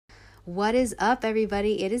What is up,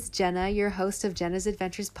 everybody? It is Jenna, your host of Jenna's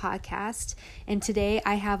Adventures podcast. And today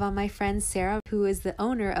I have on my friend Sarah, who is the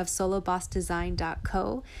owner of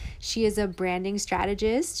SoloBossDesign.co. She is a branding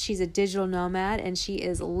strategist. She's a digital nomad, and she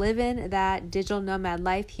is living that digital nomad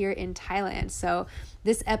life here in Thailand. So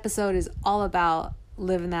this episode is all about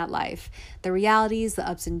living that life, the realities, the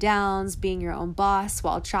ups and downs, being your own boss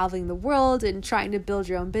while traveling the world and trying to build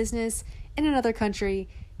your own business in another country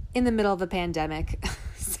in the middle of a pandemic.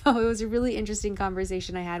 So it was a really interesting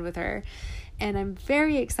conversation I had with her. And I'm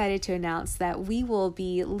very excited to announce that we will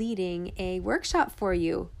be leading a workshop for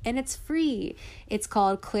you, and it's free. It's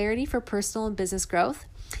called Clarity for Personal and Business Growth.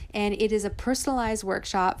 And it is a personalized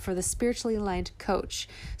workshop for the spiritually aligned coach.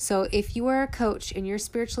 So if you are a coach and you're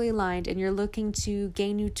spiritually aligned and you're looking to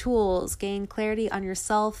gain new tools, gain clarity on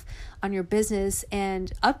yourself, on your business,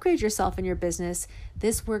 and upgrade yourself in your business,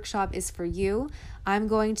 this workshop is for you. I'm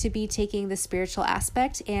going to be taking the spiritual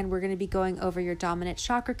aspect, and we're going to be going over your dominant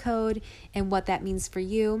chakra code and what that means for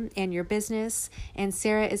you and your business. And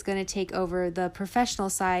Sarah is going to take over the professional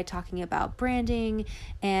side, talking about branding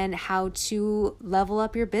and how to level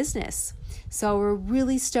up your business. So we're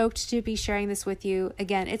really stoked to be sharing this with you.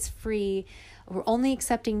 Again, it's free. We're only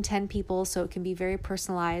accepting 10 people, so it can be very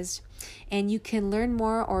personalized. And you can learn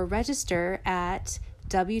more or register at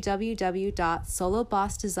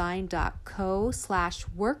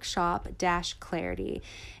www.solobossdesign.co/workshop-clarity.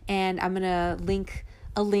 And I'm going to link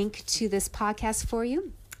a link to this podcast for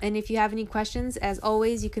you. And if you have any questions, as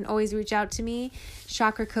always, you can always reach out to me,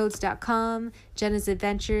 chakracodes.com, Jenna's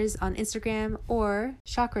Adventures on Instagram, or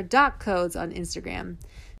chakra.codes on Instagram.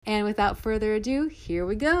 And without further ado, here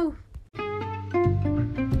we go.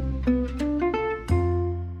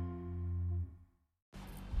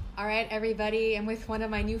 All right, everybody, I'm with one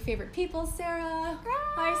of my new favorite people, Sarah.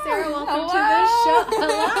 Hi, Sarah. Welcome to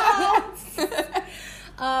the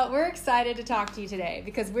show. We're excited to talk to you today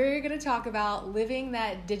because we're going to talk about living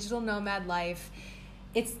that digital nomad life.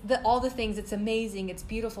 It's all the things. It's amazing. It's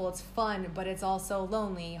beautiful. It's fun, but it's also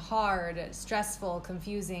lonely, hard, stressful,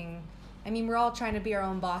 confusing. I mean, we're all trying to be our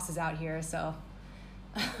own bosses out here, so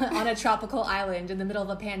on a tropical island in the middle of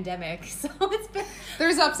a pandemic. So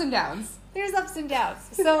there's ups and downs. There's ups and downs.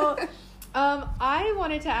 So I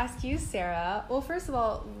wanted to ask you, Sarah, well, first of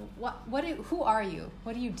all, who are you?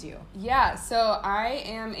 What do you do? Yeah, so I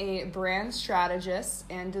am a brand strategist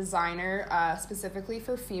and designer specifically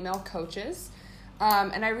for female coaches.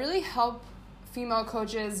 And I really help female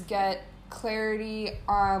coaches get clarity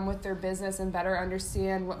with their business and better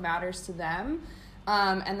understand what matters to them.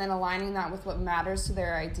 And then aligning that with what matters to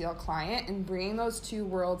their ideal client and bringing those two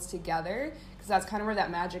worlds together, because that's kind of where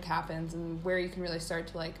that magic happens and where you can really start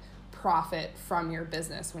to profit from your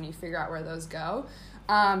business when you figure out where those go.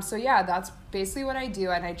 So yeah, that's basically what I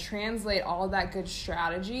do. And I translate all of that good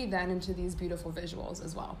strategy then into these beautiful visuals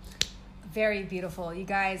as well. Very beautiful. You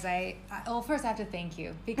guys, first I have to thank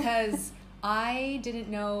you because I didn't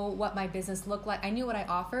know what my business looked like. I knew what I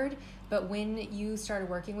offered, but when you started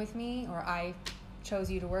working with me, or I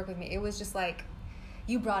chose you to work with me, it was just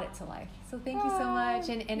you brought it to life. So thank you so much.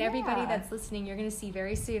 And everybody that's listening, you're going to see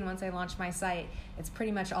very soon once I launch my site, it's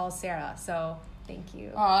pretty much all Sarah. So thank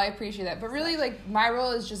you. Oh, I appreciate that. But really, my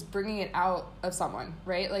role is just bringing it out of someone,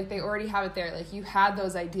 right? They already have it there. You had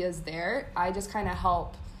those ideas there. I just kind of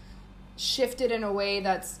help shift it in a way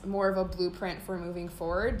that's more of a blueprint for moving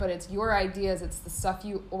forward. But it's your ideas. It's the stuff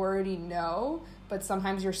you already know, but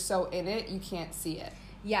sometimes you're so in it, you can't see it.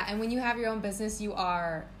 Yeah, and when you have your own business, you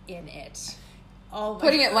are in it.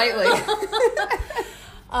 Putting it lightly.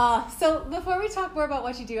 So before we talk more about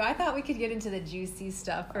what you do, I thought we could get into the juicy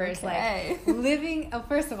stuff first. Okay.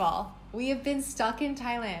 First of all, we have been stuck in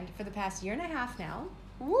Thailand for the past year and a half now.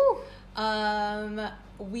 Woo!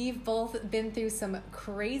 We've both been through some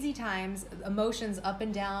crazy times, emotions up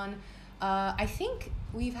and down. I think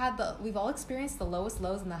we've all experienced the lowest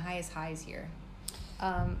lows and the highest highs here.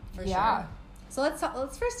 For sure. So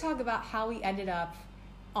let's first talk about how we ended up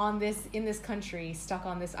in this country, stuck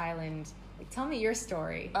on this island. Tell me your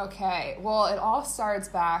story. Okay. Well, it all starts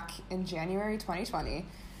back in January 2020.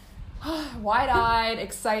 Wide-eyed,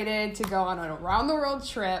 excited to go on an around-the-world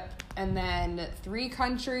trip, and then 3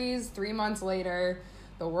 countries, 3 months later,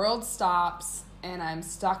 the world stops, and I'm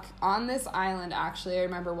stuck on this island, actually. I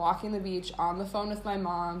remember walking the beach on the phone with my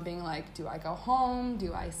mom, being like, do I go home?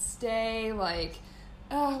 Do I stay?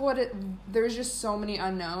 There's just so many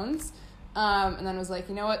unknowns. And then I was like,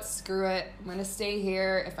 you know what, screw it. I'm going to stay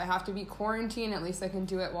here. If I have to be quarantined, at least I can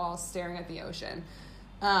do it while staring at the ocean.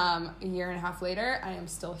 A year and a half later, I am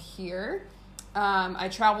still here. I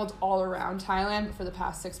traveled all around Thailand, but for the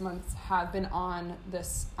past 6 months have been on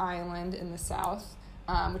this island in the south.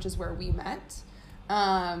 which is where we met.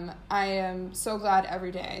 I am so glad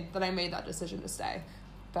every day that I made that decision to stay.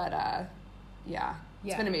 But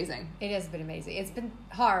it's been amazing. It has been amazing. It's been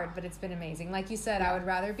hard, but it's been amazing. Like you said, I would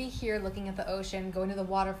rather be here looking at the ocean, going to the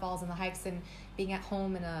waterfalls and the hikes, than being at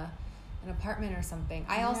home in an apartment or something.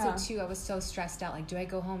 I also, too, I was so stressed out. Like, do I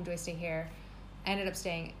go home? Do I stay here? I ended up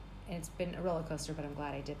staying, and it's been a roller coaster, but I'm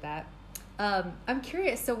glad I did that. I'm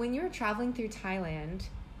curious. So when you were traveling through Thailand,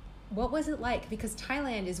 what was it like? Because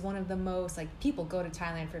Thailand is one of the most, like, people go to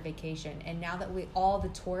Thailand for vacation. And now that all the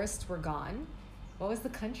tourists were gone, what was the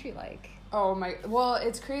country like? Well,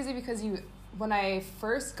 it's crazy because when I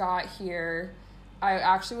first got here, I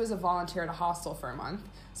actually was a volunteer at a hostel for a month.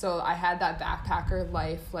 So I had that backpacker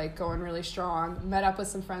life, like, going really strong. Met up with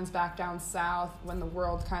some friends back down south when the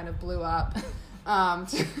world kind of blew up.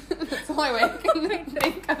 That's the only way I can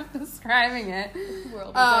think of describing it.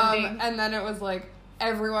 World was ending. And then it was like,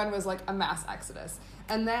 everyone was like a mass exodus.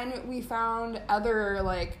 And then we found other,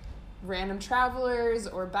 like, random travelers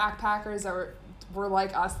or backpackers that were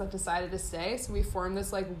like us that decided to stay. So we formed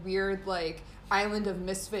this, like, weird, like, island of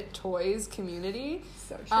misfit toys community.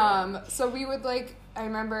 So true. So we would, like, I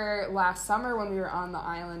remember last summer when we were on the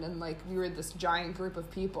island and, like, we were this giant group of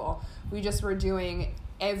people, we just were doing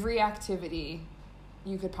every activity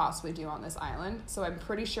you could possibly do on this island. So I'm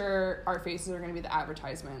pretty sure our faces are going to be the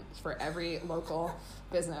advertisement for every local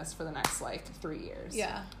business for the next, like, 3 years.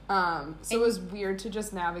 Yeah. So it was weird to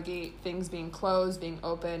just navigate things being closed, being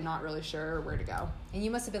open, not really sure where to go. And you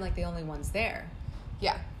must have been, like, the only ones there.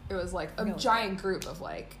 Yeah. It was, like, a giant group of,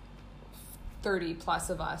 like, 30 plus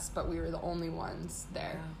of us, but we were the only ones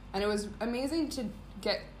there. Yeah. And it was amazing to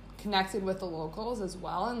get connected with the locals as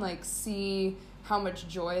well and, like, see how much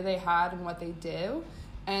joy they had and what they do,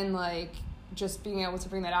 and, like, just being able to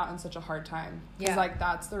bring that out in such a hard time. Because, like,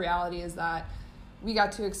 that's the reality, is that we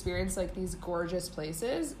got to experience, like, these gorgeous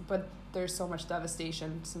places, but there's so much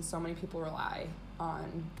devastation since so many people rely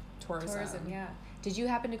on tourism. Yeah. Did you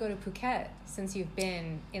happen to go to Phuket since you've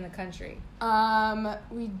been in the country?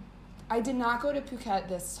 I did not go to Phuket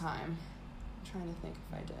this time. I'm trying to think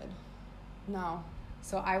if I did. No.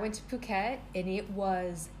 So I went to Phuket, and it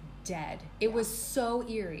was dead. It was so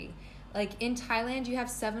eerie. Like, in Thailand, you have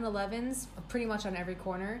 7-Elevens pretty much on every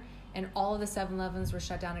corner, and all of the 7-Elevens were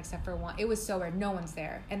shut down except for one. It was so weird. No one's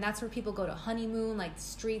there. And that's where people go to honeymoon. Like, the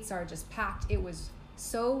streets are just packed. It was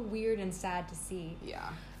so weird and sad to see.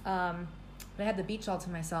 Yeah. I had the beach all to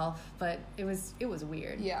myself, but it was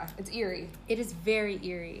weird. Yeah, it's eerie. It is very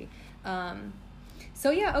eerie.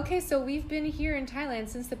 So we've been here in Thailand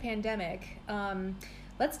since the pandemic.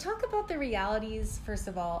 Let's talk about the realities, first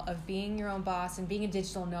of all, of being your own boss and being a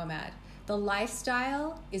digital nomad. The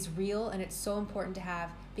lifestyle is real, and it's so important to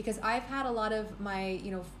have, because I've had a lot of my,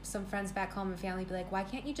 some friends back home and family be like, why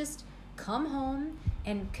can't you just come home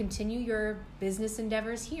and continue your business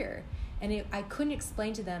endeavors here? And I couldn't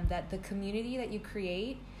explain to them that the community that you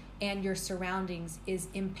create and your surroundings is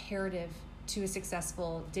imperative to a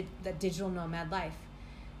successful digital nomad life.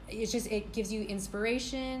 It gives you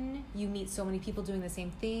inspiration. You meet so many people doing the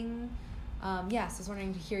same thing. So I was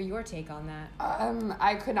wondering to hear your take on that.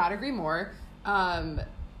 I could not agree more.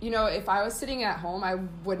 If I was sitting at home, I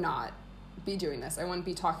would not be doing this. I wouldn't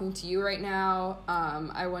be talking to you right now.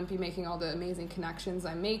 I wouldn't be making all the amazing connections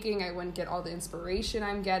I'm making. I wouldn't get all the inspiration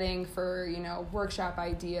I'm getting for, workshop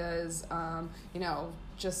ideas,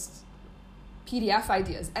 just PDF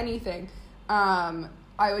ideas, anything.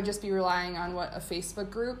 I would just be relying on what a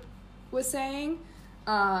Facebook group was saying.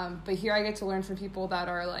 But here I get to learn from people that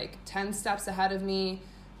are, like, 10 steps ahead of me,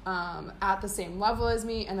 at the same level as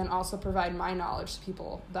me, and then also provide my knowledge to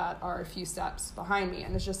people that are a few steps behind me.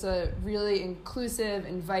 And it's just a really inclusive,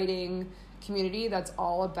 inviting community that's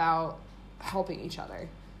all about helping each other.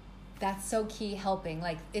 That's so key, helping.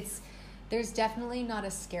 Like, there's definitely not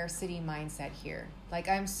a scarcity mindset here. Like,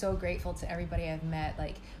 I'm so grateful to everybody I've met,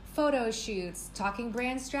 like, photo shoots, talking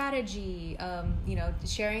brand strategy,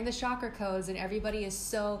 sharing the chakra codes, and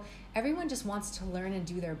everyone just wants to learn and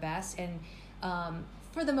do their best. And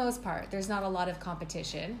for the most part, there's not a lot of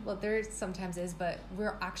competition. Well, there sometimes is, but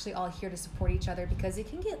we're actually all here to support each other, because it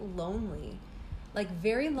can get lonely, like,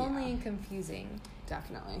 very lonely and confusing.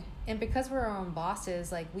 Definitely. And because we're our own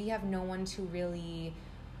bosses, like, we have no one to really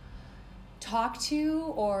talk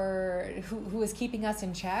to or who is keeping us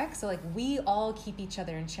in check. So, like, we all keep each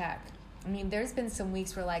other in check. I mean, there's been some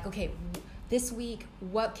weeks where, like, okay, this week,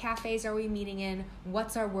 what cafes are we meeting in?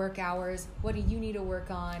 What's our work hours? What do you need to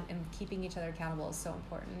work on? And keeping each other accountable is so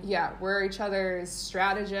important. Yeah, we're each other's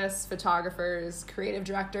strategists, photographers, creative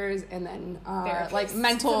directors, and then like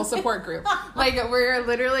mental support group. Like we're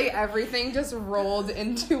literally everything just rolled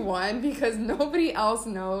into one because nobody else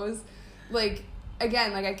knows. Like,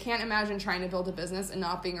 again, like I can't imagine trying to build a business and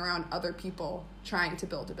not being around other people trying to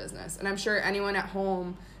build a business. And I'm sure anyone at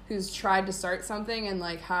home who's tried to start something and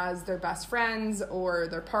like has their best friends or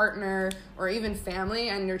their partner or even family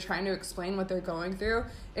and you're trying to explain what they're going through,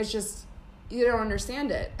 it's just, you don't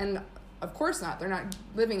understand it. And of course not, they're not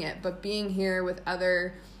living it, but being here with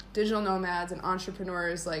other digital nomads and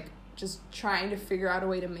entrepreneurs, like just trying to figure out a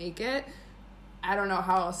way to make it. I don't know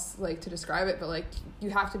how else like to describe it, but like you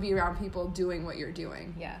have to be around people doing what you're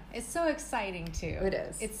doing. Yeah, it's so exciting too. It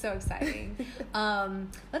is. It's so exciting.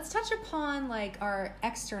 Let's touch upon like our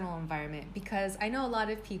external environment, because I know a lot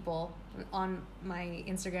of people on my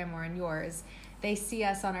Instagram or on yours, they see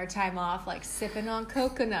us on our time off like sipping on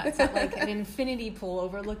coconuts at like an infinity pool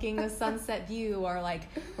overlooking the sunset view, or like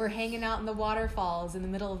we're hanging out in the waterfalls in the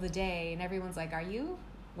middle of the day and everyone's like, are you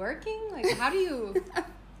working? Like how do you...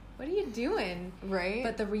 What are you doing? Right.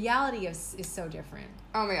 But the reality is so different.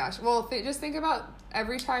 Oh my gosh. Well, just think about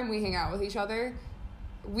every time we hang out with each other,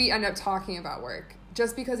 we end up talking about work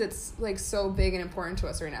just because it's like so big and important to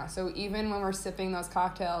us right now. So even when we're sipping those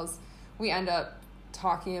cocktails, we end up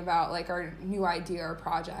talking about like our new idea or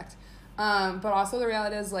project. But also the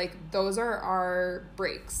reality is like those are our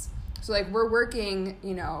breaks. So like we're working,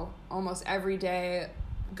 you know, almost every day,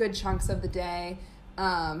 good chunks of the day.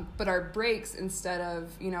 But our breaks, instead of,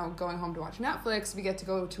 you know, going home to watch Netflix, we get to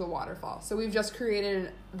go to a waterfall. So we've just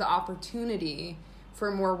created the opportunity for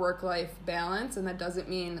more work-life balance, and that doesn't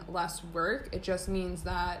mean less work. It just means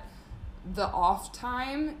that the off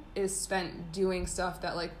time is spent doing stuff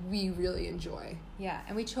that, like, we really enjoy. Yeah,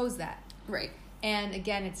 and we chose that. Right. And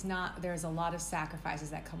again, it's not, there's a lot of sacrifices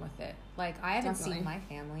that come with it. Like, I haven't seen my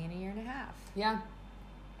family in a year and a half. Yeah.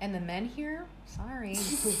 And the men here, sorry.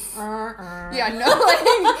 Yeah, no,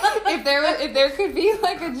 like if there could be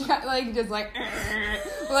like just like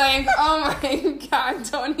oh my God,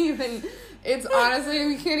 don't even. It's honestly,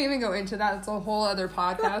 we can't even go into that. It's a whole other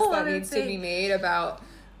podcast that needs to be made about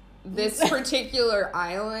this particular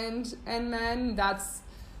island and men. That's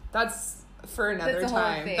for another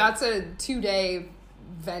time. That's a 2-day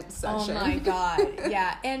vent session. Oh my God,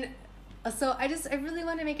 yeah, and. So I really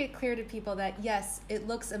want to make it clear to people that, yes, it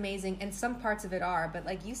looks amazing, and some parts of it are, but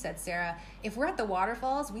like you said, Sarah, if we're at the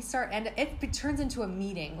waterfalls, it turns into a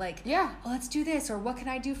meeting. Like, yeah, oh, let's do this, or what can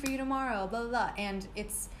I do for you tomorrow, blah, blah, blah. And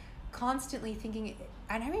it's constantly thinking,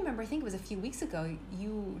 and I remember, I think it was a few weeks ago,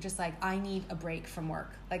 you just like, I need a break from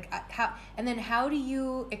work. Like, how do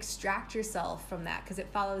you extract yourself from that? Because it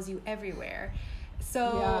follows you everywhere.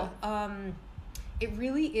 So, yeah. It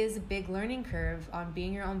really is a big learning curve on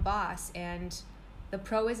being your own boss, and the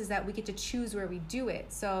pro is that we get to choose where we do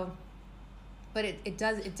it. So, but it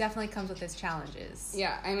definitely comes with its challenges.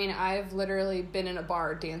 Yeah, I mean, I've literally been in a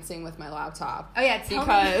bar dancing with my laptop. Oh yeah,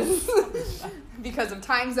 because of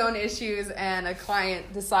time zone issues and a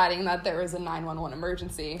client deciding that there was a 911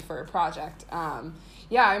 emergency for a project.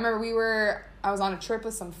 Yeah, I remember I was on a trip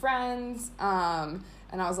with some friends, and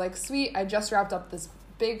I was like, sweet, I just wrapped up this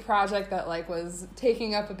big project that like was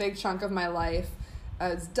taking up a big chunk of my life.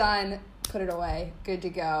 It's done, put it away, good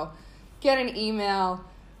to go. Get an email,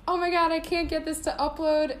 oh my God, I can't get this to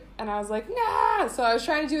upload. And I was like, nah. So I was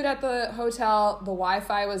trying to do it at the hotel. The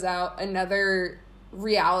Wi-Fi was out. Another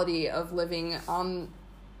reality of living on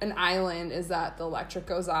an island is that the electric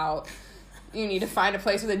goes out. You need to find a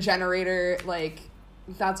place with a generator. Like,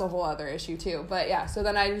 that's a whole other issue too. But yeah, so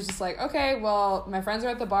then I was just like, okay, well, my friends are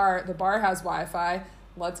at the bar. The bar has Wi-Fi.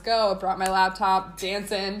 Let's go. I brought my laptop,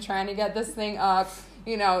 dancing, trying to get this thing up.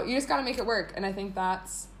 You know, you just got to make it work. And I think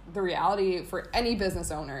that's the reality for any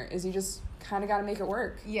business owner, is you just kind of got to make it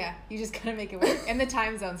work. Yeah, you just got to make it work. And the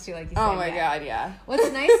time zones too, like you said. Oh my God, yeah.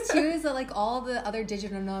 What's nice too is that like all the other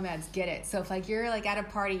digital nomads get it. So if like you're like at a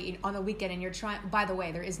party on the weekend and you're trying, by the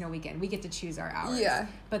way, there is no weekend. We get to choose our hours. Yeah.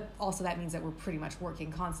 But also that means that we're pretty much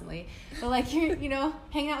working constantly. But like you're, you know,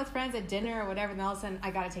 hanging out with friends at dinner or whatever, and all of a sudden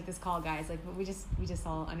I got to take this call, guys. Like, but we just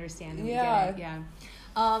all understand and we get it. Yeah.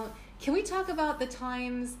 Can we talk about the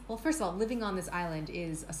times? Well, first of all, living on this island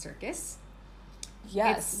is a circus.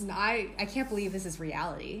 Yes. I can't believe this is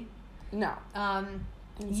reality. No. And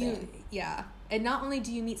not only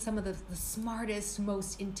do you meet some of the smartest,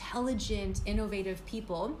 most intelligent, innovative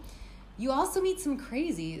people, you also meet some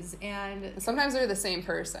crazies, and sometimes they're the same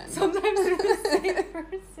person. Sometimes they're the same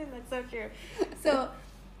person. That's so true. So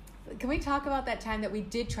Can we talk about that time that we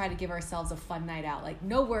did try to give ourselves a fun night out? Like,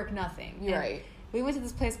 no work, nothing. You're right. We went to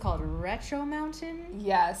this place called Retro Mountain.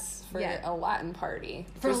 Yes, for a Latin party.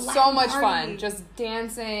 For Just a so Latin much party. fun. Just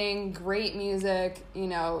dancing, great music, you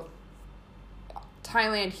know,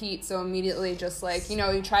 Thailand heat, so immediately just like, you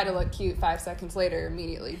know, you try to look cute 5 seconds later,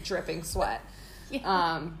 immediately dripping sweat.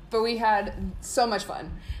 Yeah. But we had so much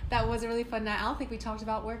fun. That was a really fun night. I don't think we talked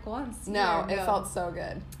about work once. No, it felt so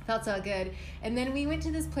good. Felt so good. And then we went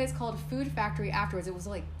to this place called Food Factory afterwards. It was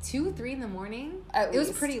like 2, 3 in the morning. It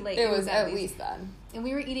was pretty late. It was at least then. And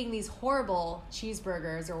we were eating these horrible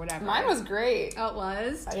cheeseburgers or whatever. Mine was great. Oh, it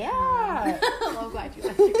was? Yeah. Well, I'm glad you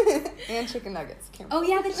liked it. And chicken nuggets. Oh,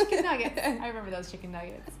 yeah, the chicken nuggets. I remember those chicken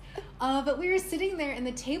nuggets. But we were sitting there, and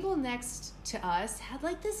the table next to us had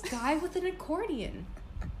like this guy with an accordion.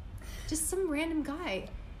 Just some random guy.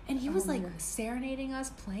 And he was like serenading us,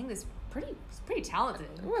 playing this pretty talented.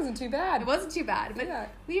 It wasn't too bad. It wasn't too bad. But yeah.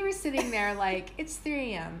 we were sitting there like, it's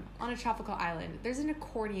 3 a.m. on a tropical island. There's an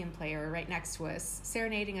accordion player right next to us,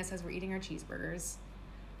 serenading us as we're eating our cheeseburgers.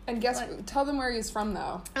 And tell them where he's from,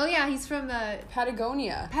 though. Oh, yeah, he's from the...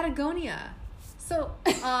 Patagonia. So,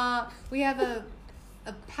 we have a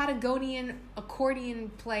Patagonian accordion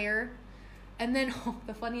player. And then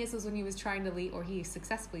the funniest was when he was trying to leave, or he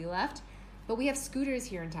successfully left. But we have scooters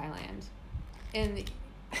here in Thailand. And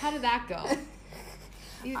how did that go?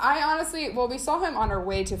 I honestly, we saw him on our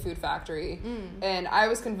way to Food Factory, and I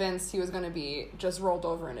was convinced he was going to be just rolled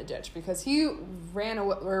over in a ditch because he ran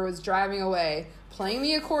away, or was driving away, playing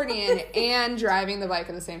the accordion and driving the bike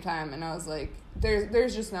at the same time. And I was like,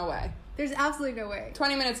 there's just no way. There's absolutely no way.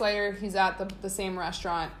 20 minutes later, he's at the same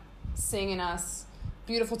restaurant, singing us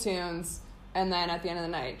beautiful tunes, and then at the end of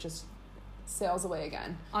the night, just sails away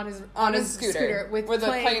again on his scooter with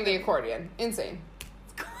playing the accordion. Insane.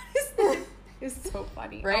 It's so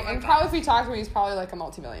funny, right? And probably if we talked to him, he's probably like a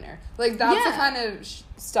multimillionaire. Like that's the kind of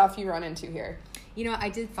stuff you run into here. You know, I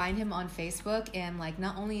did find him on Facebook, and like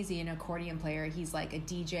not only is he an accordion player, he's like a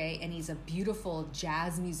DJ, and he's a beautiful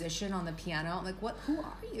jazz musician on the piano. I'm like, what? Who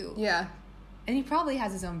are you? Yeah. And he probably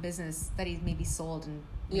has his own business that he's maybe sold and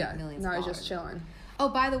made millions. No, he's just chilling. Oh,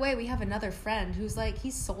 by the way, we have another friend who's like,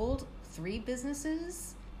 he's sold 3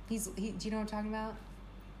 businesses. Do you know what I'm talking about?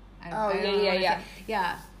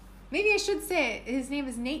 Yeah. Maybe I should say it. His name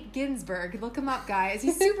is Nate Ginsburg. Look him up, guys.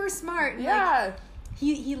 He's super smart. And yeah.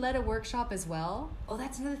 He led a workshop as well. Oh,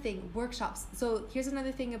 that's another thing. Workshops. So here's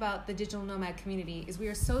another thing about the digital nomad community is we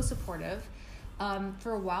are so supportive.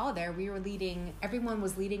 For a while there, everyone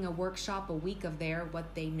was leading a workshop a week of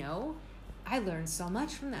what they know. I learned so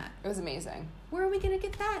much from that. It was amazing. Where are we going to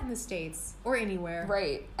get that in the States or anywhere?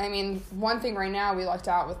 Right. I mean, one thing right now we lucked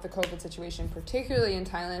out with the COVID situation, particularly in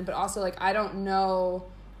Thailand, but also like I don't know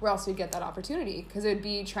where else we'd get that opportunity because it would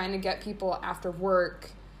be trying to get people after work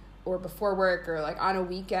or before work or like on a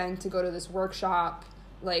weekend to go to this workshop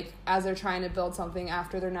like as they're trying to build something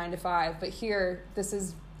after their 9 to 5. But here, this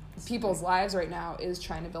is people's lives right now is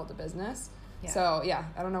trying to build a business. Yeah. So yeah,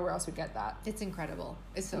 I don't know where else we'd get that. It's incredible.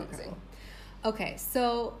 It's so incredible. Okay,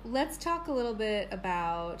 so let's talk a little bit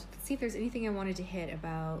about, see if there's anything I wanted to hit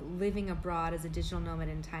about living abroad as a digital nomad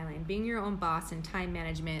in Thailand. Being your own boss and time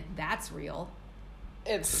management, that's real.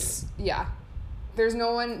 There's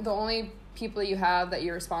no one, the only people you have that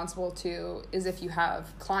you're responsible to is if you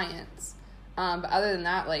have clients. But other than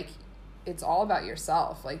that, like, it's all about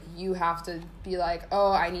yourself. Like, you have to be like,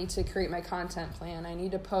 oh, I need to create my content plan. I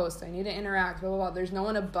need to post. I need to interact, blah, blah, blah. There's no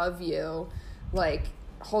one above you, like,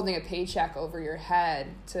 holding a paycheck over your head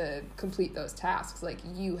to complete those tasks. Like,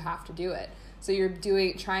 you have to do it. So you're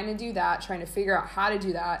trying to do that, trying to figure out how to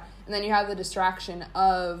do that. And then you have the distraction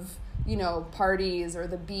of, you know, parties or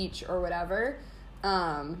the beach or whatever.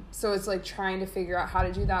 So it's like trying to figure out how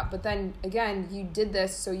to do that. But then again, you did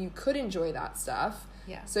this so you could enjoy that stuff.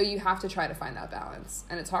 Yeah. So you have to try to find that balance.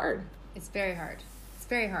 And it's hard. It's very hard.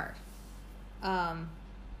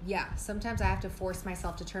 Yeah. Sometimes I have to force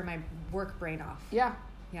myself to turn my work brain off. Yeah.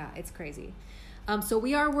 Yeah, it's crazy. So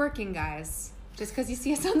we are working, guys. Just because you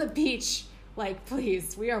see us on the beach, like,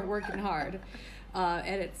 please, we are working hard.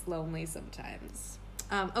 And it's lonely sometimes.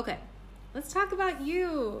 Okay, let's talk about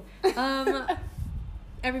you.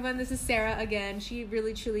 Everyone, this is Sarah again. She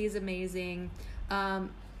really, truly is amazing.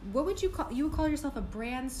 What would you call yourself a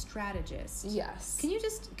brand strategist? Yes. Can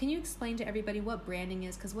you explain to everybody what branding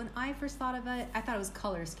is? Because when I first thought of it, I thought it was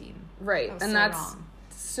color scheme. Right, and that's wrong.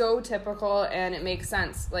 So typical, and it makes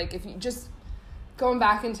sense. Like, if you just going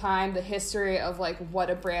back in time, the history of like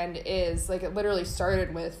what a brand is, like it literally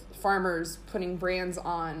started with farmers putting brands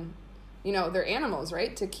on their animals,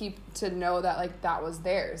 right? To know that like that was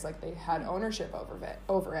theirs, like they had ownership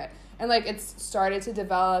over it. And like it's started to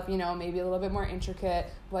develop, maybe a little bit more intricate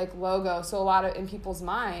like logo. So a lot of in people's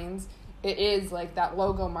minds, it is like that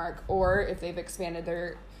logo mark, or if they've expanded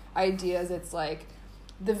their ideas, it's like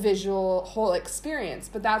the visual whole experience.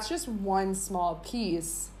 But that's just one small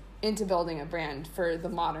piece into building a brand for the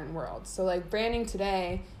modern world. So like branding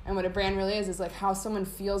today, and what a brand really is like how someone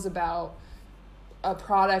feels about a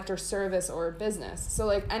product or service or a business. So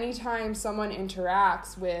like anytime someone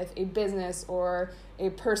interacts with a business or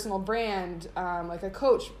a personal brand, like a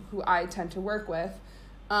coach who I tend to work with,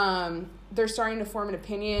 they're starting to form an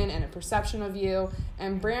opinion and a perception of you,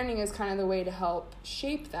 and branding is kind of the way to help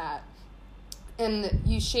shape that. And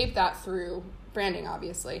you shape that through branding,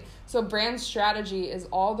 obviously. So brand strategy is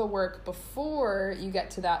all the work before you get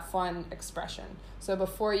to that fun expression. So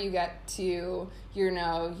before you get to,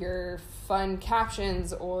 your fun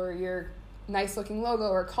captions or your nice looking logo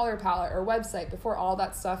or color palette or website, before all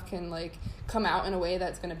that stuff can like come out in a way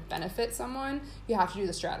that's going to benefit someone, you have to do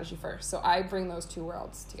the strategy first. So I bring those two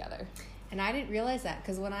worlds together. And I didn't realize that,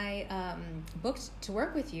 because when I booked to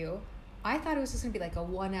work with you, I thought it was just going to be like a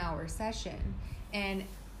 1 hour session. And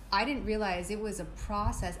I didn't realize it was a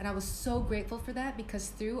process. And I was so grateful for that, because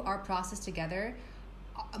through our process together,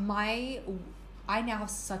 I now have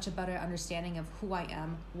such a better understanding of who I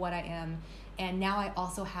am, what I am. And now I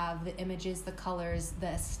also have the images, the colors, the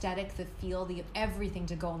aesthetic, the feel, everything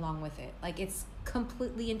to go along with it. Like it's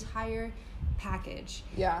completely entire package.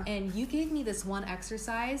 Yeah. And you gave me this one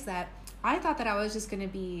exercise that I thought that I was just going to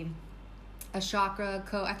be a chakra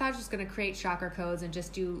code. I thought I was just going to create chakra codes and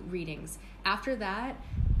just do readings. After that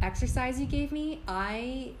exercise you gave me,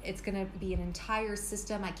 it's going to be an entire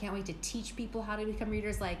system. I can't wait to teach people how to become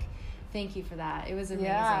readers. Like, thank you for that. It was amazing.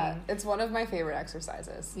 Yeah, it's one of my favorite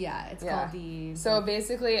exercises. Yeah, it's called the... So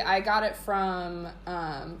basically, I got it from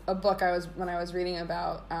a book when I was reading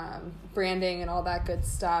about branding and all that good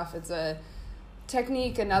stuff. It's a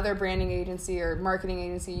technique another branding agency or marketing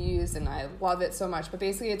agency used, and I love it so much. But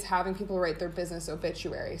basically, it's having people write their business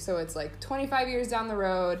obituary. So it's like 25 years down the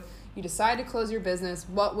road, you decide to close your business,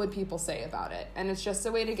 what would people say about it? And it's just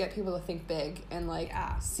a way to get people to think big and like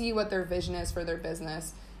see what their vision is for their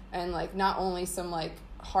business. And like not only some like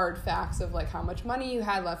hard facts of like how much money you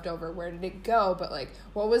had left over, where did it go, but like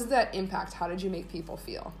what was that impact? How did you make people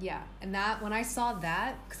feel? Yeah. And that when I saw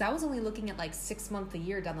that, because I was only looking at like 6 months a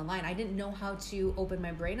year down the line, I didn't know how to open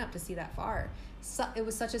my brain up to see that far. So it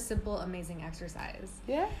was such a simple, amazing exercise.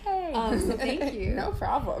 Yay. So thank you. No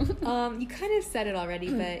problem. You kind of said it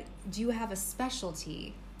already, but do you have a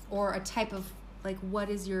specialty or a type of like, what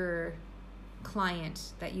is your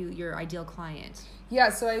client your ideal client? Yeah,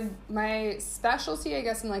 so my specialty, I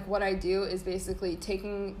guess, in like what I do is basically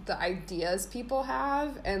taking the ideas people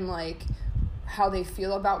have and like how they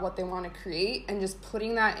feel about what they want to create, and just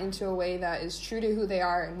putting that into a way that is true to who they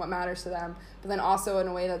are and what matters to them, but then also in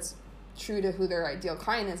a way that's true to who their ideal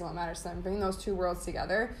client is and what matters to them. Bring those two worlds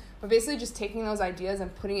together, but basically just taking those ideas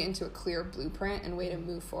and putting it into a clear blueprint and way to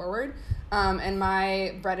move forward. And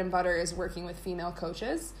my bread and butter is working with female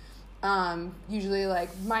coaches. Usually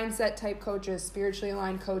like mindset type coaches, spiritually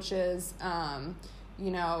aligned coaches,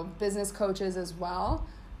 business coaches as well.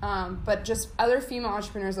 But just other female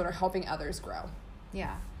entrepreneurs that are helping others grow.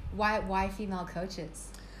 Yeah. Why female coaches?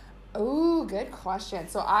 Oh, good question.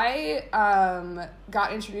 So I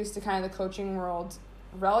got introduced to kind of the coaching world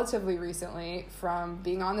relatively recently from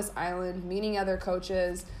being on this island, meeting other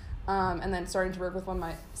coaches, and then starting to work with one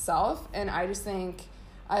myself. And I just think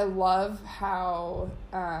I love how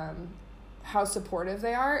supportive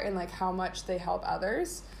they are and like how much they help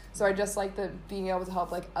others. So I just like being able to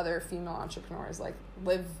help like other female entrepreneurs like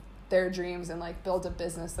live their dreams and like build a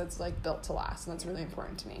business that's like built to last, and that's really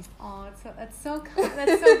important to me. Oh, that's so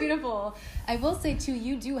beautiful. I will say too,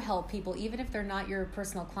 you do help people even if they're not your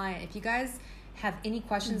personal client. If you guys have any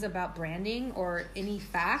questions about branding or any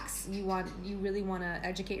facts you really want to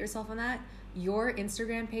educate yourself on that, your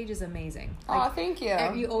Instagram page is amazing. Like, thank you.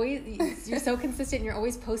 You're so consistent. You're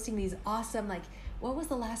always posting these awesome, like, what was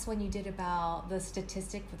the last one you did about the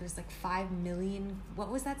statistic where there's like 5 million?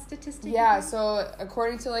 What was that statistic? Yeah, so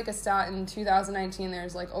according to like a stat in 2019,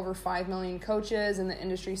 there's like over 5 million coaches, and the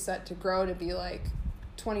industry set to grow to be like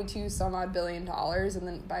 22 some odd billion dollars, and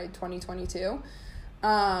then by 2022.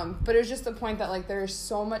 But it's just the point that like there's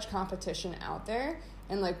so much competition out there,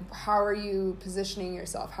 and like how are you positioning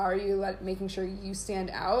yourself? How are you making sure you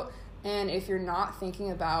stand out? And if you're not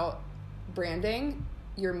thinking about branding,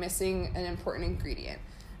 you're missing an important ingredient.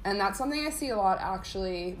 And that's something I see a lot,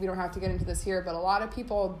 actually. We don't have to get into this here, but a lot of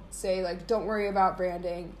people say, like, don't worry about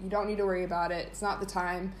branding. You don't need to worry about it. It's not the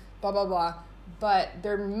time, blah, blah, blah. But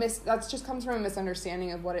that just comes from a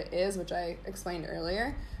misunderstanding of what it is, which I explained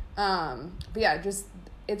earlier. But yeah, just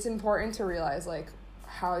it's important to realize, like,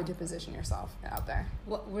 how to position yourself out there.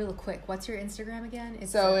 Real quick, what's your Instagram again?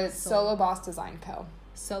 It's Solo Boss Design Co.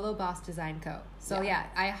 Solo Boss Design Co. So yeah,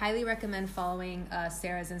 I highly recommend following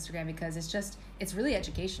Sarah's Instagram because it's really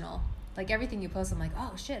educational. Like everything you post, I'm like,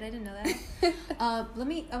 oh shit, I didn't know that.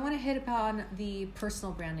 I want to hit upon the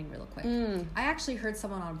personal branding real quick. I actually heard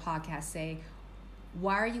someone on a podcast say,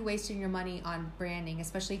 why are you wasting your money on branding,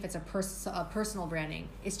 especially if it's a personal branding?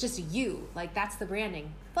 It's just you, like that's the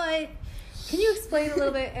branding. But can you explain a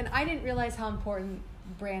little bit? And I didn't realize how important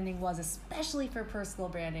branding was, especially for personal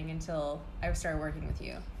branding, until I started working with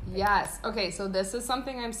you. Yes. Okay, so this is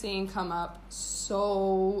something I'm seeing come up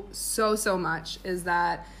so much, is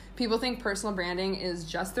that people think personal branding is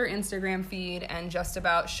just their Instagram feed and just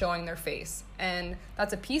about showing their face. And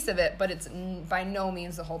that's a piece of it, but it's by no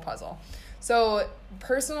means the whole puzzle. So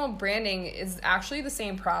personal branding is actually the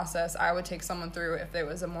same process I would take someone through if there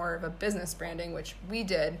was more of a business branding, which we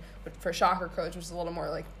did for Chakra Coach, which is a little more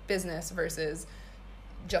like business versus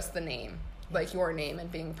just the name, like your name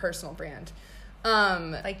and being a personal brand.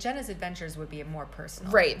 Like Jenna's Adventures would be more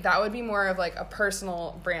personal. Right. That would be more of like a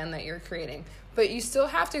personal brand that you're creating. But you still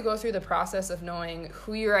have to go through the process of knowing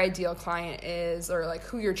who your ideal client is, or like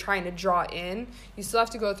who you're trying to draw in. You still have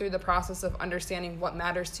to go through the process of understanding what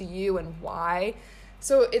matters to you and why.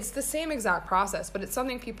 So it's the same exact process, but it's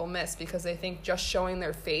something people miss because they think just showing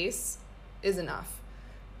their face is enough.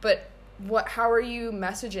 But how are you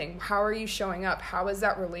messaging? How are you showing up? How is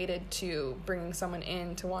that related to bringing someone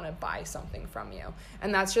in to want to buy something from you?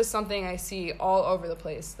 And that's just something I see all over the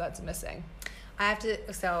place that's missing.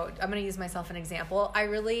 So I'm going to use myself an example. I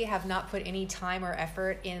really have not put any time or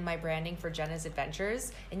effort in my branding for Jenna's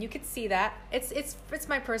Adventures, and you could see that. It's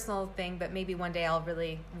my personal thing, but maybe one day I'll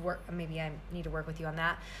really work. Maybe I need to work with you on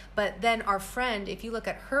that. But then our friend, if you look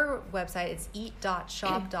at her website, it's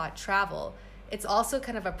eat.shop.travel. It's also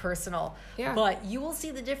kind of a personal, but you will see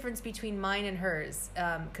the difference between mine and hers,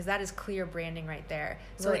 because that is clear branding right there.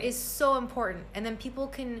 So It is so important, and then people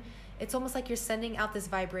can. It's almost like you're sending out this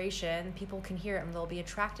vibration. People can hear it and they'll be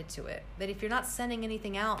attracted to it. But if you're not sending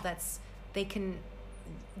anything out they can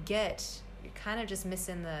get, you're kind of just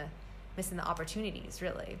missing the opportunities,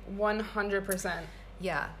 really. 100%.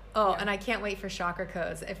 Yeah. Oh, and I can't wait for Chakra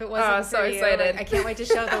Codes. If it wasn't so excited. I can't wait to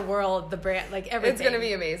show the world the brand, like everything. It's going to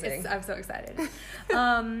be amazing. I'm so excited.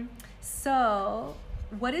 So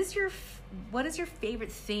what is your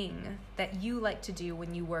favorite thing that you like to do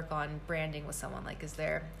when you work on branding with someone? Like, is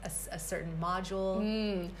there a certain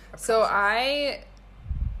module? So I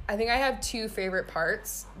think I have two favorite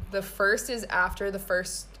parts. The first is after the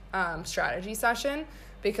first strategy session,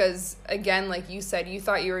 because again, like you said, you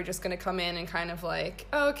thought you were just going to come in and kind of like,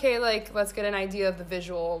 oh, okay, like let's get an idea of the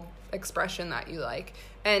visual expression that you like.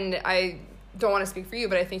 And I don't want to speak for you,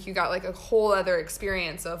 but I think you got like a whole other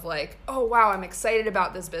experience of like, oh wow, I'm excited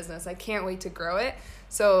about this business. I can't wait to grow it.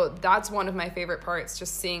 So that's one of my favorite parts,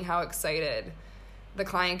 just seeing how excited the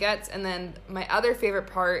client gets. And then my other favorite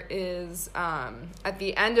part is at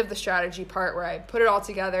the end of the strategy part, where I put it all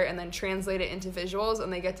together and then translate it into visuals,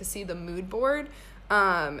 and they get to see the mood board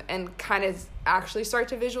and kind of actually start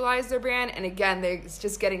to visualize their brand. And again, they're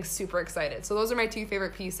just getting super excited. So those are my two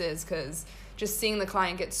favorite pieces, because just seeing the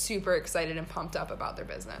client get super excited and pumped up about their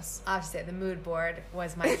business. I'll just say the mood board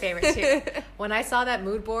was my favorite too. When I saw that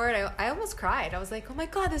mood board, I almost cried. I was like, oh my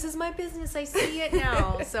God, this is my business. I see it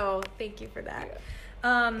now. So thank you for that.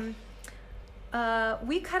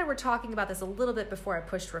 We kind of were talking about this a little bit before I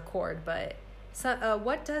pushed record, but so,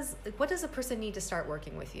 what does a person need to start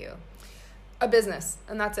working with you? A business,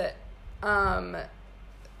 and that's it.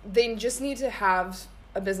 They just need to have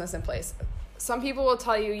a business in place. Some people will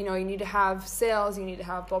tell you, you need to have sales, you need to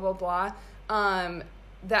have blah, blah, blah.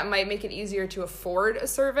 That might make it easier to afford a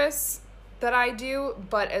service that I do.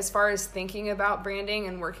 But as far as thinking about branding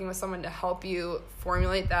and working with someone to help you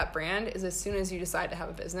formulate that brand, is as soon as you decide to have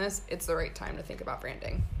a business, it's the right time to think about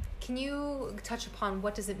branding. Can you touch upon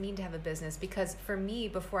what does it mean to have a business? Because for me,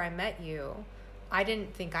 before I met you, I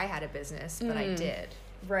didn't think I had a business, but I did.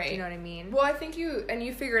 Right. Do you know what I mean? Well, I think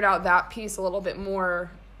you figured out that piece a little bit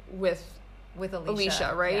more with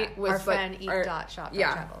Alicia, right? Yeah. With our friend eat.shop.travel.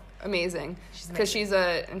 Yeah, amazing. Because she's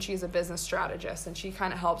a business strategist, and she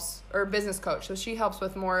kind of helps, or business coach. So she helps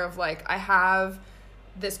with more of like, I have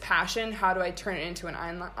this passion, how do I turn it into an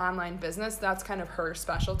online business? That's kind of her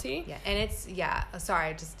specialty. Yeah, and it's,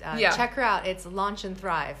 sorry, just check her out. It's Launch and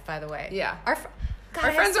Thrive, by the way. Yeah. God,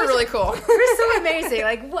 our friends are really cool. We're so amazing.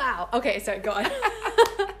 Like, wow. Okay, sorry, go on.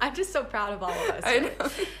 I'm just so proud of all of us. I know.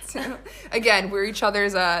 Too. Again, we're each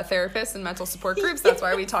other's therapists and mental support groups. That's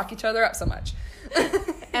why we talk each other up so much.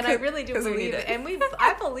 And I really do believe it. And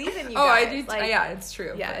I believe in you guys. I do. Like, yeah, it's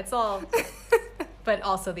true. Yeah, it's all, but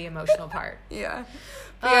also the emotional part. Yeah.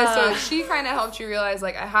 But yeah, so she kind of helped you realize,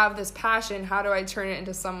 like, I have this passion. How do I turn it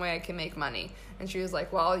into some way I can make money? And she was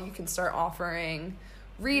like, well, you can start offering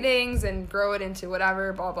readings and grow it into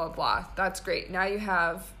whatever, blah, blah, blah. That's great. Now you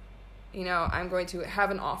have, I'm going to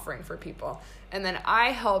have an offering for people. And then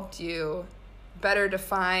I helped you better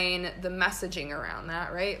define the messaging around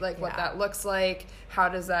that, right? Like what that looks like. How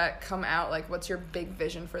does that come out? Like, what's your big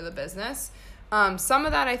vision for the business? Some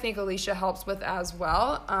of that I think Alicia helps with as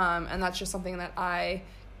well. And that's just something that I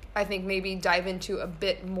think maybe dive into a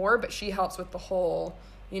bit more, but she helps with the whole,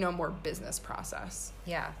 more business process.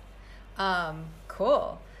 Yeah.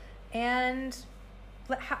 Cool. And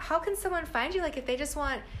how can someone find you? Like if they just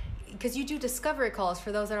want, because you do discovery calls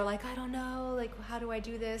for those that are like, I don't know, like, how do I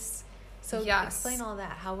do this? So explain all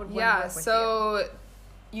that. How would one work with you?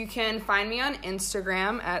 You can find me on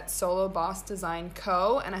Instagram at Solo Boss Design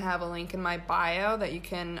Co. And I have a link in my bio that you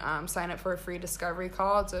can sign up for a free discovery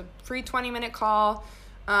call. It's a free 20-minute call,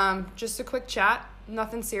 just a quick chat,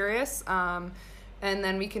 nothing serious. And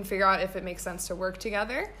then we can figure out if it makes sense to work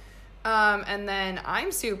together. And then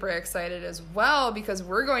I'm super excited as well because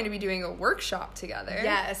we're going to be doing a workshop together.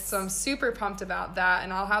 Yes. So I'm super pumped about that.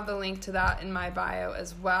 And I'll have the link to that in my bio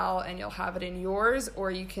as well. And you'll have it in yours or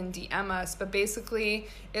you can DM us. But basically,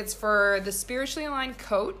 it's for the spiritually aligned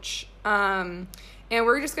coach. And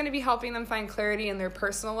we're just going to be helping them find clarity in their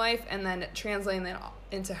personal life and then translating that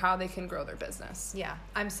into how they can grow their business. Yeah.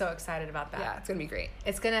 I'm so excited about that. Yeah, it's going to be great.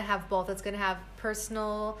 It's going to have both. It's going to have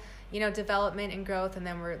personal development and growth, and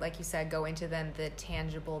then we're, like you said, go into then the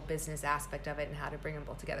tangible business aspect of it and how to bring them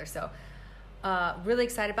both together. So really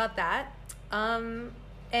excited about that. And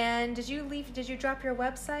did you drop your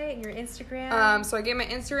website and your Instagram? So I gave my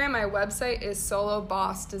Instagram. My website is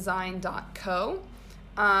solobossdesign.co.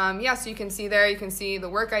 So you can see there, you can see the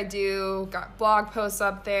work I do, got blog posts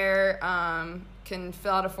up there, can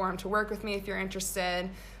fill out a form to work with me if you're interested.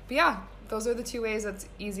 But yeah, those are the two ways that's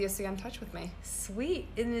easiest to get in touch with me. Sweet.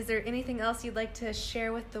 And is there anything else you'd like to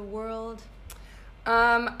share with the world?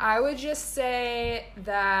 I would just say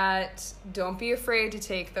that don't be afraid to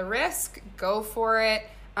take the risk. Go for it.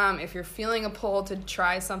 If you're feeling a pull to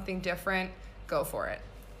try something different, go for it.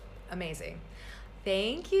 Amazing.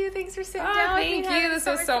 Thank you. Thanks for sitting down. Thank you. This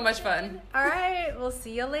was so much fun. All right. We'll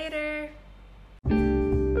see you later.